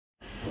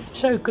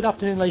So, good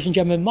afternoon, ladies and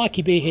gentlemen.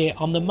 Mikey B here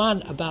on the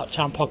Man About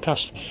Town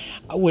podcast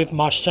with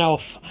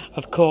myself,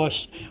 of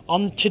course.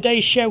 On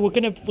today's show, we're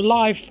going to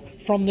live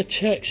from the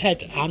Turk's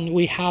Head, and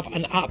we have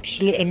an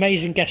absolute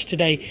amazing guest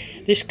today.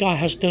 This guy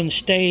has done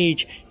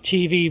stage,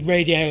 TV,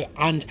 radio,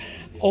 and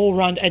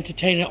all-round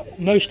entertainer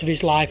most of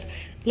his life.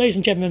 Ladies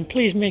and gentlemen,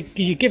 please make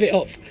you give it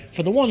up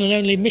for the one and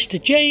only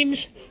Mr.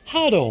 James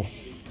Hardle.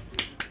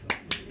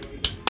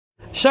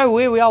 So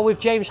here we are with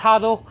James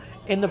Hardle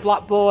in the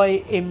Black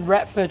Boy in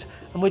Retford,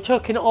 and we're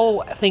talking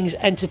all things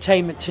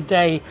entertainment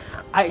today.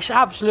 It's an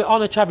absolute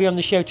honour to have you on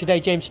the show today,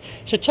 James.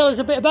 So tell us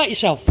a bit about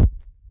yourself. Well,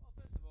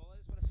 first of all, I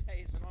just want to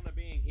say it's an honour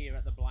being here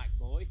at the Black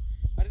Boy.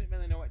 I didn't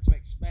really know what to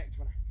expect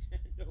when I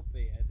turned up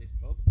here at this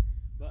pub,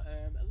 but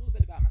a little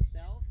bit about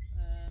myself.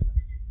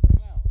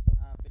 Well,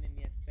 I've been in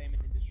the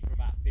entertainment industry for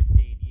about 15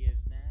 years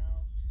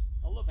now.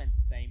 I love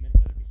entertainment,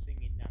 whether it be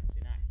singing,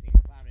 dancing, acting,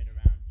 clowning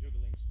around,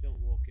 juggling, stilt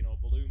walking or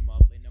balloon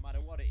modelling. No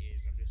matter what it is,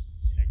 I'm just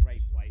in a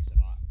great place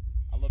of that.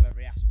 I love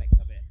every aspect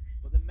of it.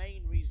 But the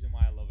main reason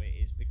why I love it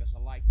is because I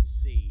like to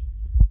see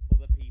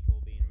other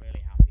people being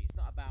really happy. It's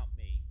not about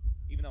me,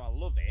 even though I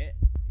love it.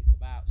 It's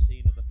about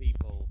seeing other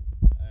people.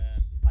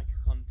 It's like a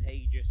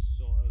contagious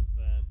sort of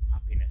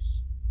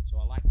happiness.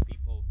 So I like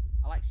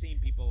seeing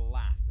people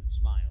laugh and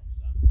smile.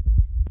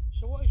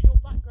 So what is your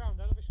background?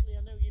 And obviously,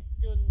 I know you've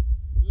done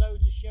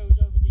loads of shows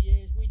over the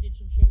years. We did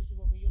some shows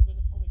when we were younger in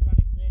the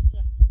Pomegranate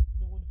Theatre,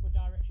 the wonderful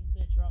Direction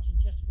Theatre Arts in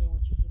Chesterfield,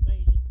 which is an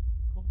amazing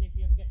company if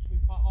you ever get to be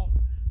part of.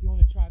 If you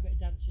want to try a bit of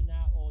dancing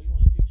now, or you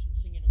want to do some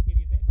singing, or give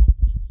you a bit of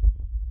confidence,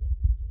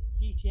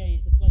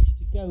 DTA is the place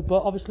to go.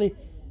 But obviously,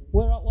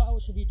 what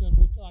else have you done?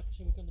 Like I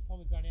said, we've done the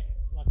Pomegranate,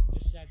 like I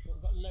just said, but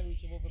we've got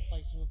loads of other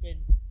places we've been.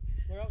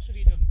 Where else have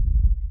you done?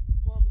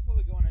 Well, before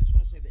we go on, I just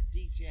want to say that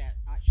DTA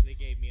actually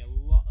gave me a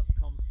lot of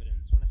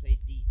confidence. When I say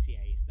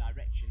DTA, it's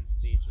Directions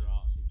Theatre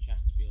Arts in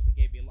Chesterfield. It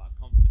gave me a lot of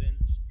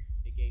confidence.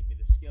 It gave me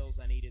the skills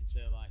I needed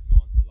to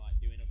go on to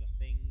doing other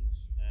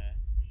things,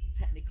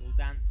 technical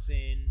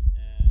dancing,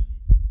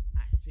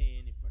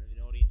 acting in front of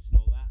an audience and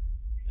all that.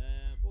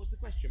 What was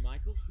the question,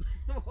 Michael?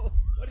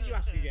 What did you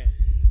ask again?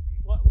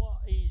 What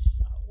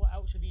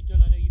else have you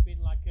done? I know you've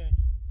been like a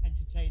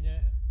entertainer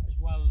as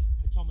well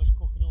for Thomas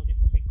Cook and all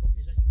different big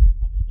companies that you've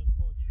worked. Obviously,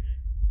 unfortunately,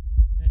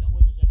 they're not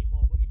with us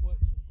anymore, but you've worked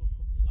with some good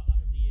companies like that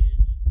over the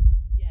years.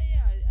 Yeah,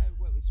 I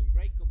worked with some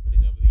great companies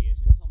over the years,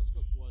 and Thomas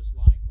Cook was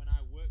like, when I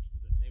worked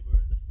for them, they were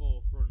at the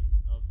forefront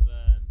of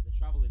the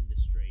travel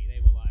industry. They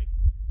were like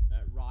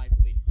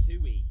rivaling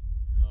TUI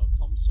or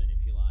Thomson,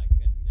 if you like,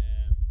 and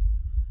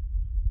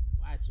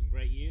I had some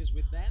great years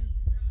with them.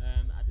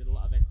 I did a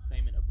lot of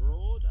entertainment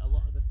abroad. A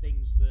lot of the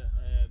things that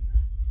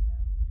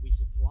we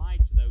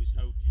supplied to those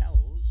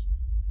hotels,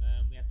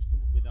 we had to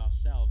come up with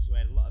ourselves. So we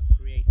had a lot of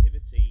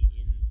creativity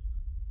in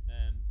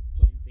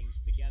putting things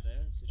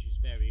together, such as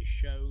various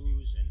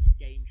shows and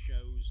game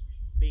shows,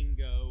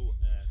 bingo,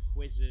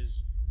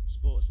 quizzes,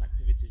 sports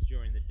activities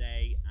during the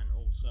day, and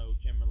also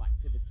general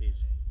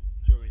activities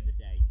during the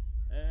day.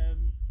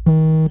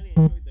 Really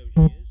enjoyed those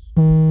years,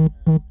 and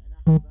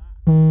after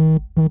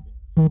that,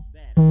 since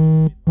then,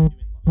 I've been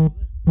doing lots of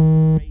other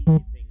crazy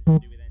things to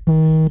do with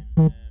entertainment.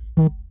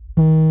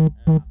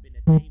 I've been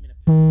a dame in a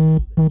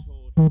panto that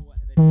toured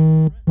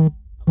Fuerteventura.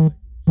 I've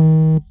worked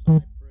in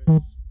Turkey,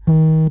 Cyprus,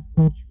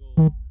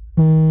 Portugal,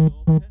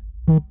 Mallorca,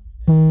 the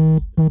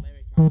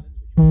Balearic Islands,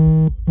 which you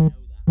already know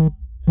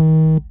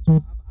that. So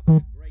I've had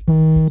a great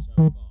career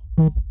so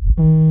far.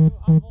 So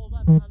out of all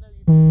that, I know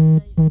you've been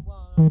amazing.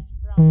 Well, I'm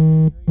proud of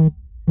you.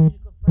 You've been a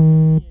good friend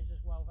over the years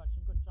as well. We've had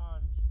some good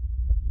times.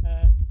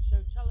 So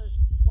tell us,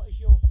 what is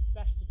your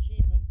best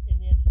achievement in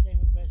the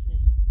entertainment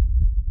business?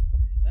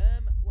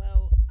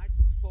 Well,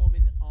 actually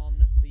performing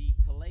on the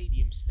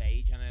Palladium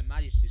stage and Her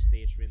Majesty's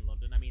Theatre in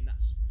London. I mean,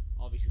 that's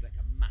obviously like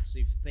a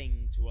massive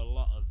thing to a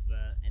lot of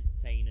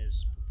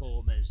entertainers,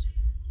 performers,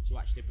 to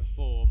actually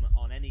perform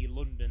on any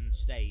London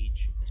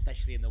stage,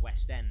 especially in the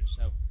West End.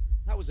 So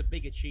that was a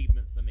big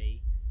achievement for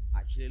me,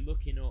 actually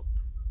looking up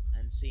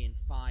and seeing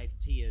 5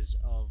 tiers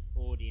of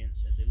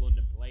audience at the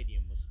London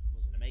Palladium was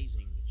an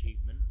amazing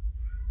achievement.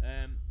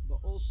 But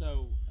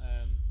also,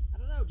 I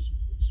don't know, just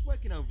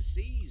working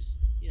overseas,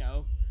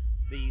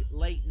 the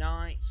late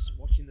nights,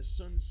 watching the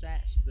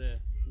sunsets, the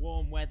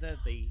warm weather,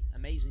 the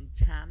amazing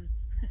tan,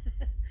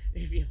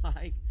 if you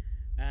like,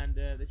 and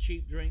the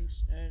cheap drinks,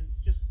 and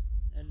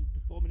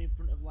performing in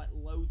front of like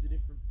loads of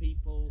different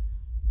people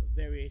of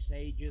various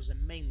ages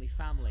and mainly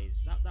families.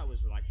 That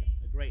was like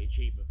a great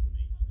achievement for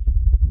me.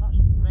 That's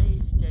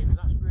amazing, James.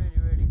 That's really,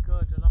 really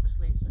good. And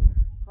obviously, it's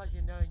a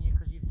pleasure knowing you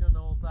because you've done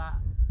all that.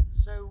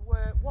 So,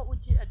 what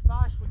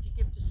advice would you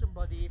give to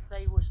somebody if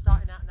they were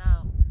starting out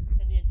now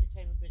in the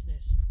entertainment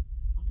business?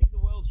 I think the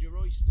world's your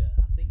oyster.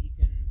 I think you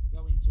can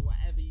go into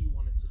whatever you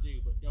wanted to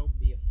do, but don't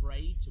be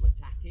afraid to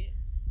attack it.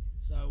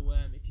 So,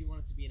 if you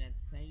wanted to be an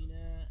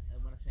entertainer,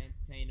 and when I say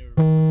entertainer,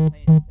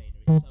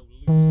 it's so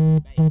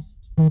loosely based.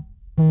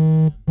 It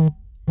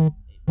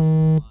means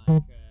like you can be a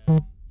singer,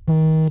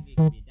 you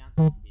can be a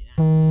dancer, you can be an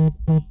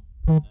actor, you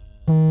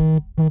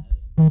can be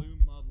a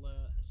balloon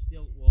modeler, a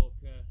stilt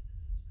walker,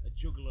 a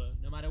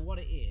no matter what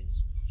it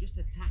is, just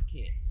attack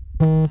it.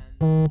 And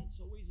it's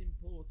always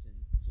important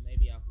to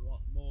maybe have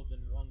more than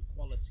one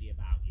quality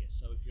about you.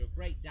 So if you're a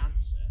great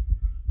dancer,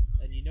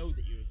 and you know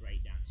that you're a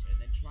great dancer,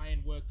 then try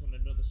and work on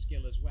another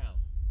skill as well.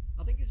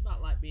 I think it's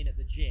about like being at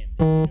the gym.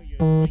 If you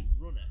know you're a great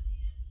runner,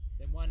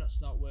 then why not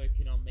start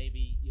working on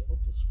maybe your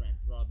upper strength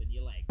rather than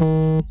your legs?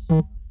 It's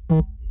good.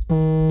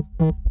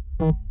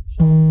 So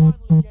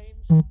finally,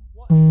 James,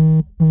 what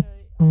is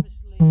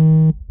obviously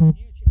the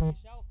future for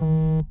yourself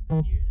and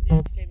you in the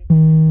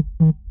entertainment business?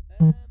 Well, I'm getting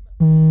kind of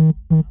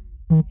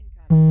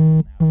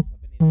settled now. I've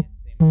been in the entertainment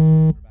industry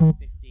for about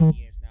 15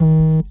 years now,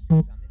 both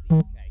overseas and in the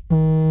UK. I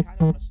kind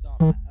of want to start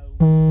my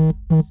own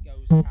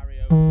discos,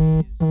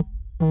 karaoke's,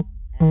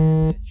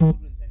 and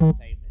children's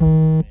entertainment,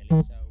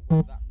 really. So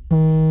whether that be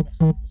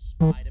dressing up as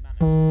Spider-Man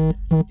and spinning a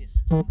few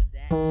discs on the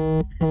decks,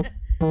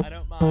 I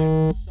don't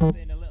mind.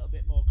 Something a little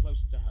bit more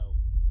close to home.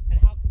 And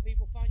how can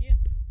people find you? You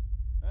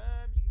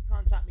can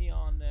contact me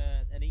on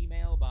an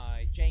email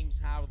by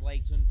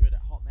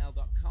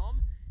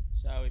jameshowdle800@hotmail.com.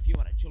 So if you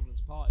want a children's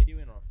party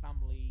doing or a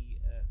family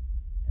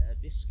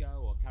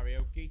disco or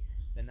karaoke,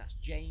 then that's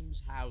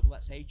James Howdle,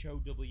 that's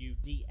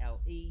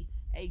HOWDLE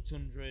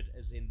 800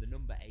 as in the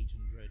number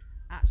 800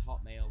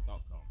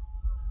 @hotmail.com.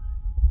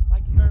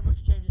 Thank you very much,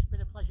 James. It's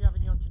been a pleasure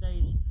having you on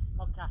today's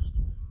podcast.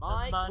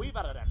 Mike, Man- we've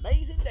had an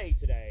amazing day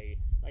today.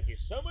 Thank you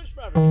so much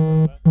for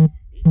having me, brother.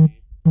 The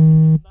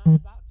Man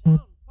About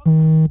Town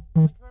podcast.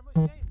 Thank you very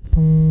much,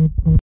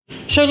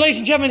 James. So, ladies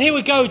and gentlemen, here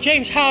we go.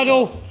 James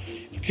Howdle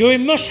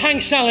doing Mustang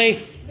Sally.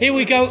 Here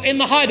we go in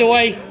the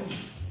hideaway.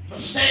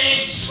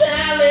 Mustang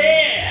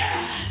Sally!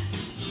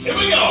 Here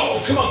we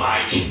go! Come on,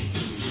 Mike!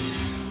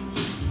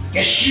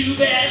 Guess you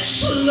better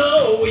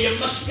slow your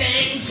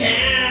Mustang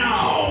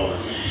down!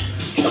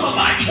 Come on,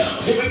 Mike!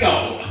 Here we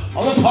go!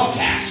 On the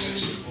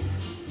podcast!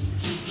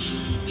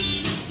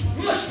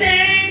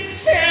 Mustang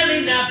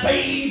Sally now,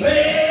 baby!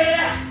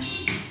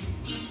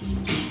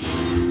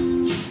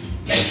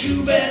 Guess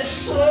you better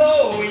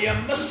slow your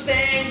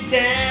Mustang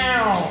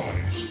down!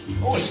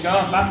 Oh, it's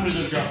gone. Batteries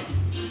have gone.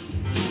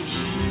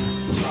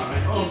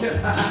 Oh, look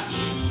at that.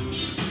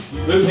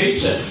 Blue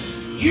pizza.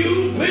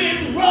 You've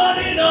been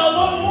running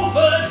all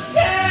over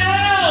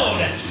town.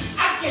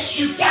 I guess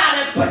you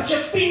gotta put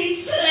your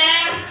feet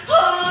flat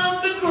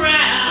on the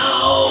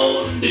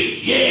ground.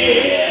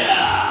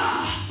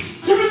 Yeah.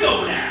 Here we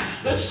go now.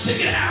 Let's sing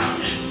it out.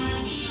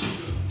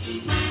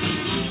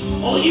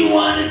 All you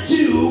wanna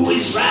do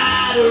is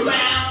ride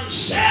around,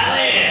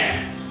 Sally.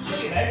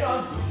 Sing it, hang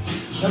on.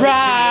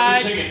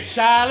 Ride,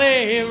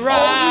 Sally, All you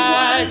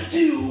ride. wanna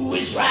do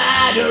is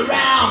ride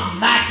around,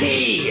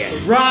 Mikey.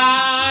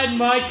 Ride,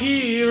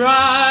 Mikey,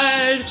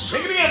 ride.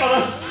 Sing it again,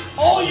 brother.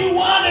 All you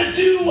wanna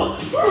do,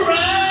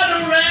 ride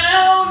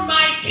around,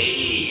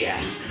 Mikey.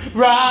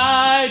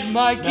 Ride,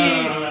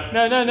 Mikey.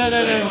 No.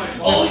 No.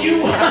 All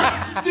you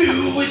wanna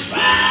do is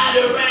ride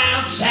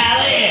around,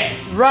 Sally.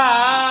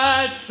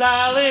 Ride,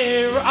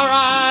 Sally,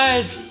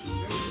 ride.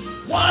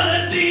 One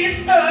of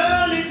these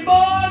early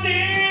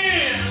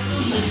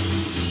mornings,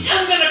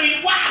 I'm gonna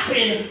be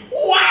wiping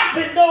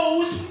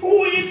those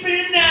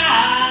weeping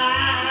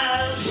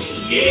eyes.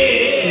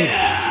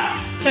 Yeah.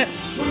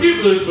 We'll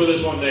do blues for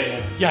this one day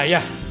then.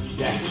 Yeah.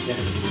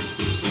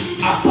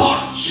 I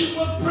bought you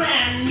a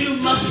brand new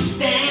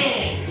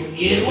Mustang.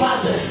 It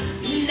was a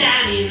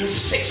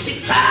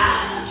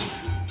 1965.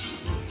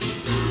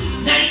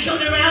 Now you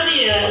coming around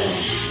here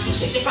to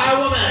signify a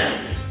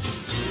woman.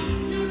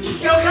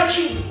 Yo,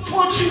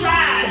 won't you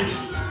ride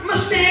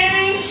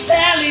Mustang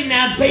Sally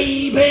now,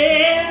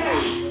 baby?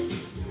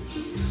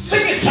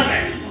 Sing it to me.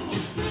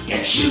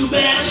 Guess you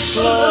better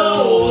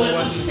slow the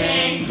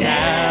Mustang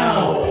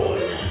down.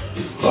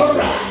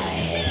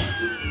 Alright,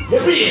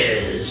 here he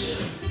is.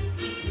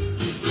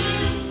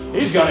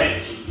 He's got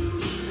it.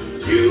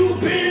 You've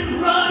been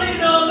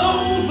running all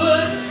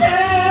over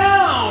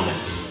town.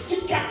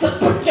 You got to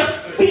put your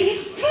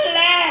feet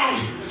flat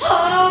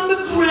on the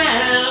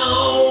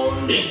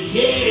ground.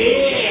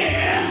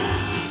 Yeah.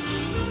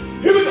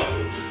 Here we go.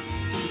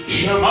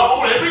 Come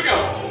on, here we go.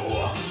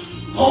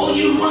 All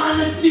you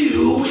wanna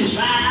do is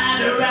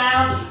ride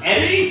around.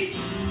 Eddie?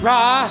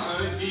 Ride.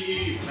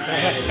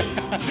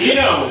 You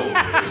know.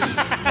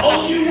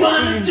 All you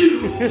wanna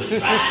do is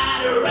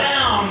ride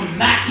around,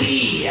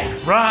 Mackie.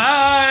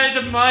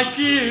 Ride,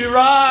 Mikey,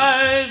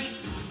 ride.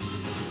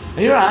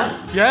 Are you right?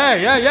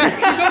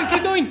 Yeah.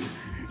 Keep going.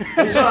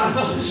 It's alright,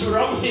 what's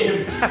wrong with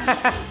him?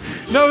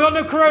 No, not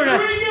no corona.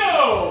 Here we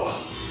go.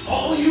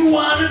 All you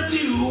wanna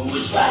do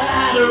is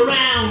ride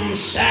around,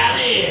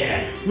 Sally.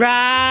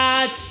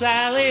 Ride,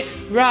 Sally,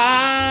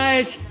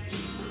 ride.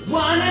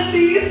 One of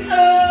these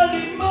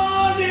early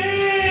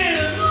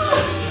mornings,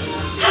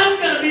 I'm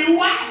gonna be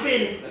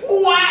wiping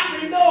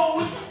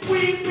those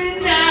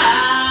weeping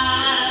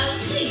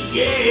eyes.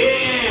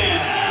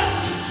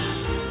 Yeah.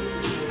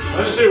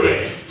 Let's do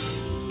it.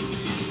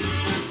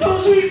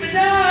 Those weeping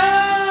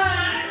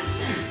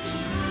eyes.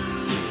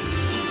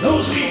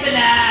 Those weeping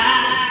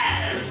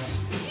eyes.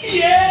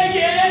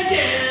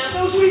 Yeah.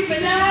 Those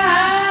weeping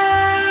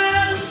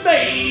eyes,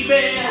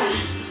 baby.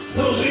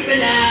 Those weeping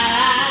tripping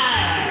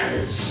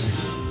eyes.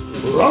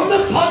 On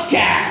the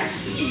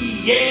podcast,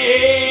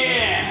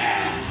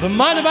 yeah. The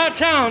Man About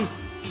Town.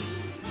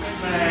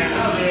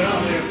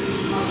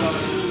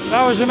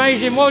 That was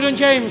amazing. Well done,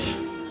 James.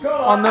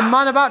 On the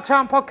Man About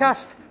Town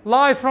podcast,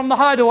 live from the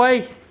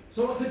Hideaway.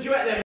 So what's the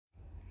duet then?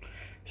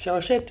 So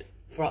I said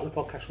throughout the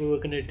podcast we were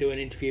going to do an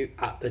interview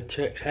at the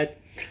Turk's Head,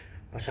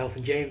 myself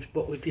and James,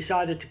 but we've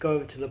decided to go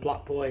over to the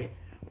Black Boy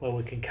where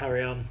we can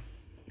carry on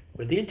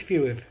with the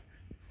interview with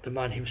the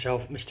man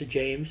himself, Mr.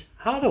 James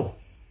Hardle,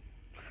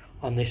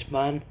 on this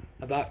Man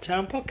About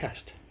Town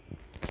podcast.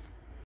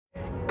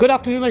 Good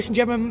afternoon, ladies and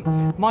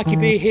gentlemen. Mikey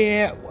B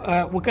here.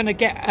 We're going to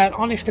get an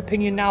honest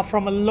opinion now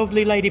from a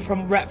lovely lady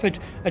from Retford,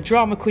 a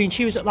drama queen.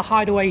 She was at the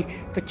Hideaway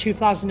for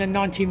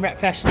 2019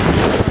 Retfest.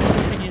 Honest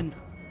opinion.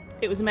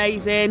 It was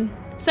amazing,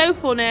 so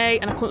funny,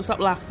 and I couldn't stop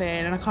laughing,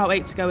 and I can't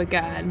wait to go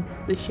again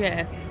this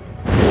year.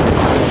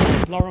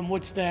 Lauren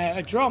Woods there,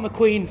 a drama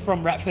queen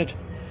from Retford.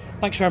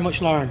 Thanks very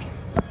much, Lauren.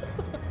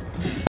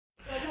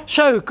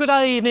 So, good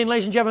evening,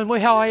 ladies and gentlemen.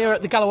 We are here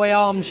at the Galloway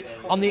Arms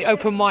on the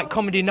open mic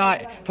comedy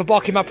night for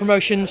Barking Mad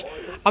Promotions.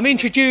 I'm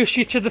introduced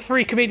you to the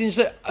three comedians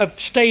that have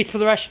stayed for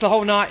the rest of the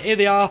whole night. Here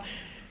they are.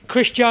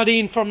 Chris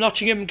Jardine from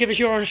Nottingham. Give us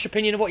your honest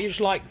opinion of what you was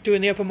like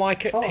doing the open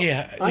mic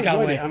here at the I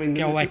Galloway. enjoyed it. I mean,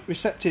 Galloway.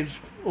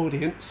 receptive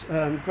audience.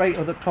 Great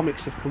other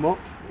comics have come up,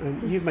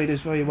 and you've made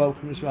us very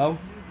welcome as well.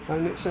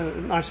 And it's a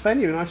nice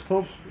venue, a nice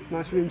pub,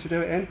 nice room to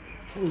do it in.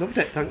 I loved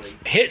it, thanks.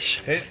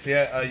 Hits,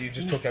 yeah. You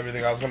just took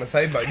everything I was going to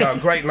say, but no,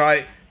 great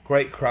night,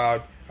 great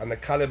crowd, and the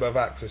calibre of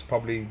acts is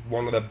probably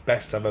one of the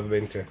best I've ever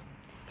been to.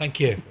 Thank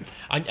you.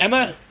 And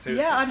Emma?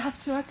 Yeah, I'd have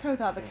to echo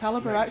that. The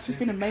Calibre Act has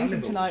been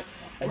amazing tonight.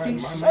 It's been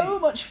so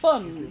much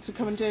fun to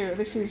come and do.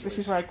 This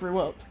is where I grew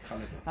up,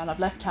 and I've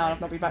left town. I've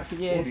not been back for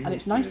years, and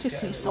it's nice to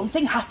see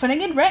something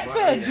happening in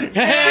Retford.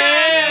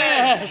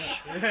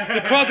 Yes!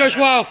 The crowd goes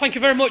wild. Thank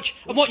you very much.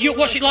 And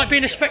what's it like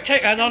being a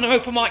spectator and on an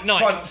open mic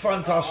night?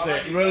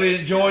 Fantastic. Really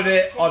enjoyed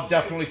it. I'd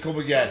definitely come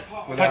again,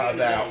 without a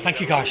doubt. Thank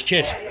you, guys.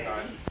 Cheers.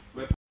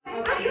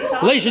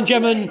 Ladies and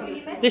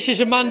gentlemen, this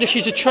is Amanda.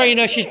 She's a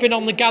trainer. She's been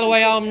on the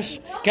Galloway Arms,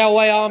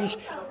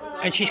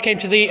 and she's came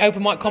to the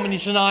open mic comedy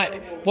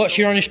tonight. What's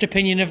your honest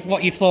opinion of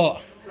what you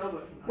thought?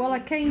 Well, I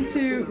came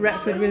to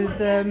Retford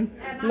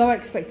with low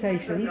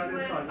expectations,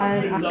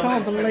 and I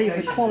can't believe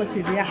the quality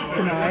of the acts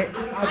tonight.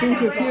 I've been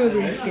to a few of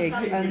these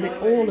gigs, and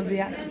all of the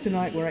acts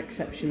tonight were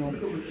exceptional.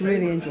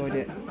 Really enjoyed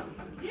it.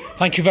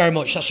 Thank you very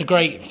much. That's a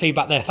great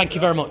feedback there. Thank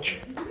you very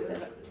much.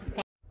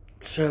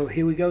 So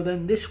here we go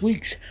then. This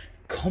week's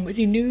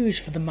comedy news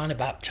for the Man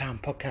About Town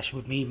podcast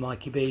with me,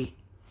 Mikey B.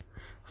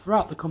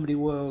 Throughout the comedy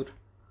world.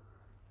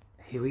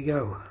 Here we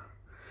go.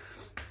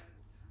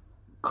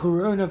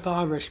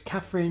 Coronavirus.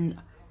 Catherine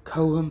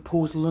Cohen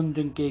pulls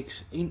London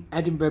gigs. In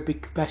Edinburgh,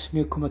 big best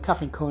newcomer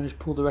Catherine Cohen has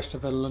pulled the rest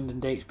of her London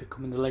dates,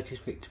 becoming the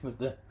latest victim of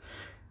the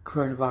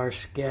coronavirus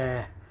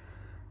scare.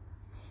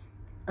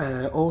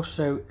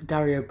 Also,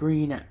 Dario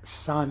Breen,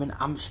 Simon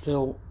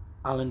Amstel,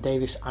 Alan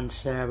Davis and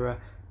Sarah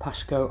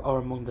Pascoe are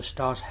among the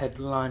stars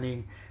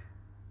headlining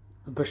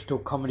the Bristol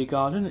Comedy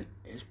Garden.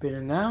 It's been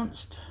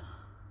announced.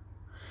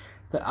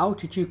 The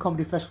Altitude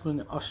Comedy Festival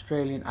in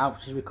Australian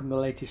Alps has become the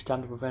latest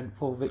stand-up event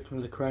for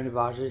victims of the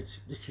coronavirus.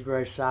 This is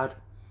very sad.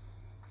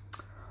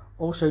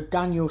 Also,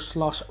 Daniel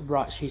Sloss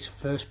writes his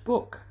first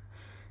book.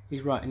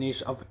 He's writing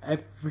this of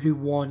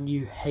Everyone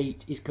You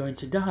Hate Is Going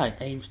to Die.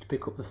 Aims to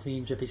pick up the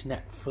themes of his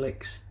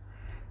Netflix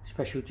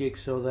special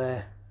jigsaw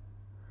there.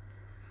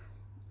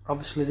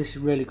 Obviously, this is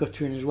really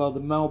guttering as well. The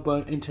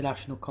Melbourne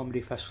International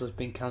Comedy Festival has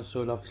been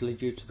cancelled, obviously,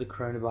 due to the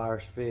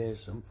coronavirus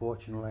fears,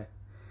 unfortunately.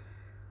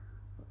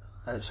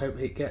 Let's hope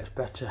it gets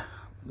better,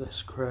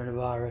 this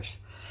coronavirus.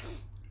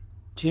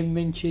 Tim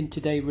Minchin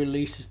today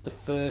releases the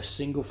first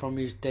single from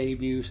his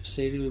debut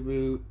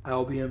Cedarview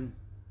album,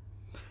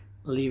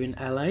 Leaving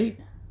LA.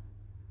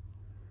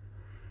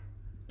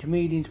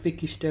 Comedians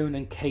Vicky Stone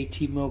and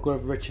Katie Mulgrew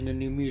have written a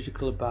new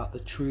musical about the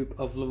troupe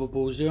of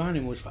lovable zoo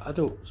animals for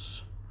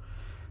adults.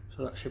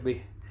 So that should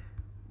be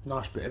a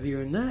nice bit of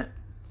viewing there.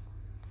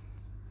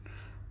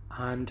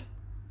 And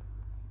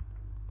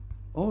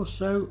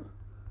also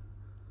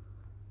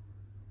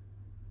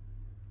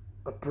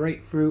a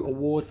breakthrough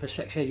award for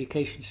sex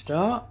education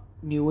star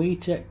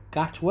Nuita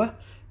Gatwa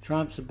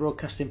triumphs the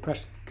Broadcasting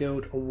Press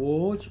Guild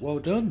Awards. Well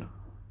done.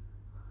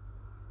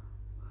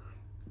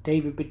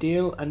 David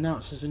Baddiel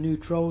announces a new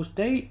Trolls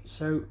date,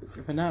 so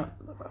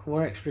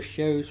for extra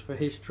shows for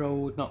his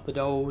Trolls, Not the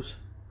Dolls.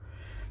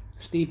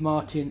 Steve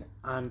Martin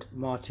and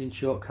Martin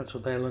Short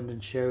cancelled their London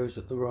shows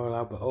at the Royal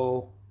Albert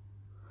Hall,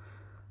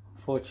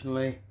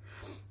 unfortunately.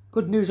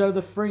 Good news though,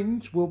 the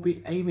Fringe will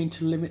be aiming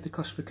to limit the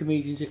cost for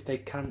comedians if they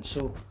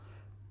cancel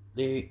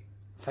the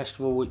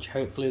festival, which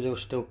hopefully they'll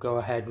still go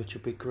ahead, which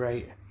would be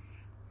great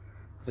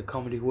for the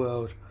comedy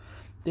world.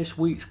 This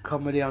week's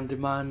Comedy on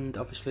Demand,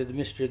 obviously the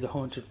Mystery of the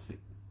Haunted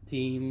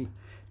theme.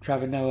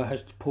 Trevor Noah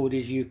has pulled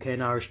his UK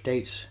and Irish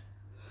dates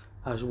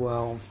as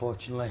well,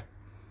 unfortunately.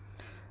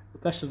 The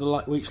best of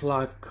the week's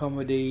live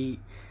comedy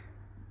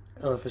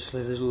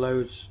obviously there's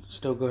loads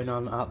still going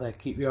on out there.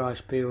 Keep your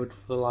eyes peeled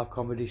for the live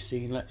comedy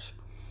scene. Let's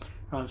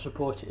try and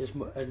support it as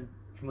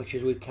much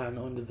as we can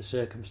under the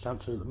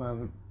circumstances at the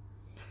moment.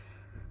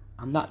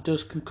 And that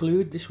does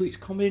conclude this week's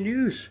comedy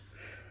news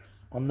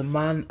on the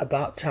Man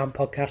About Town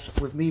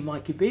podcast with me,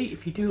 Mikey B.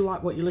 If you do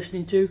like what you're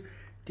listening to,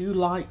 do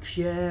like,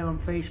 share on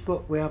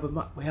Facebook. We have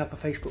a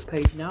Facebook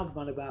page now, the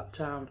Man About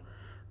Town,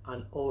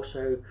 and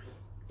also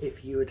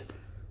if you would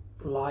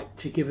like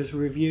to give us a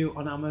review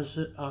on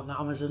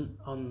Amazon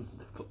on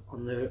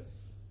the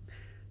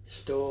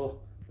store,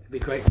 we'd be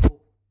grateful.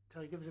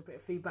 Give us a bit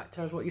of feedback,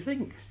 tell us what you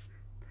think.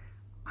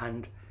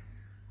 And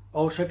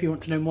also, if you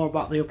want to know more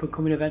about the up and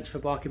coming events for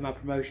Barking Mad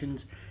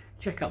Promotions,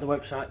 check out the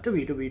website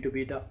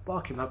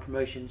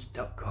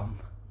www.barkingmadpromotions.com.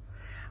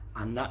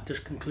 And that does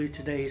conclude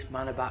today's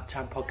Man About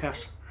Town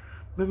podcast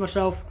with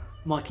myself,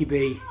 Mikey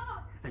B.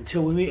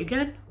 Until we meet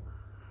again,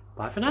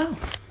 bye for now.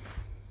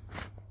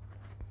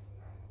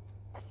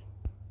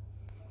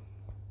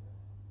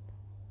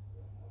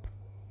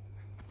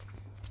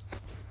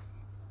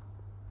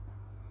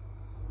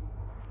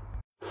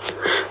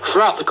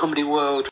 Throughout the comedy world,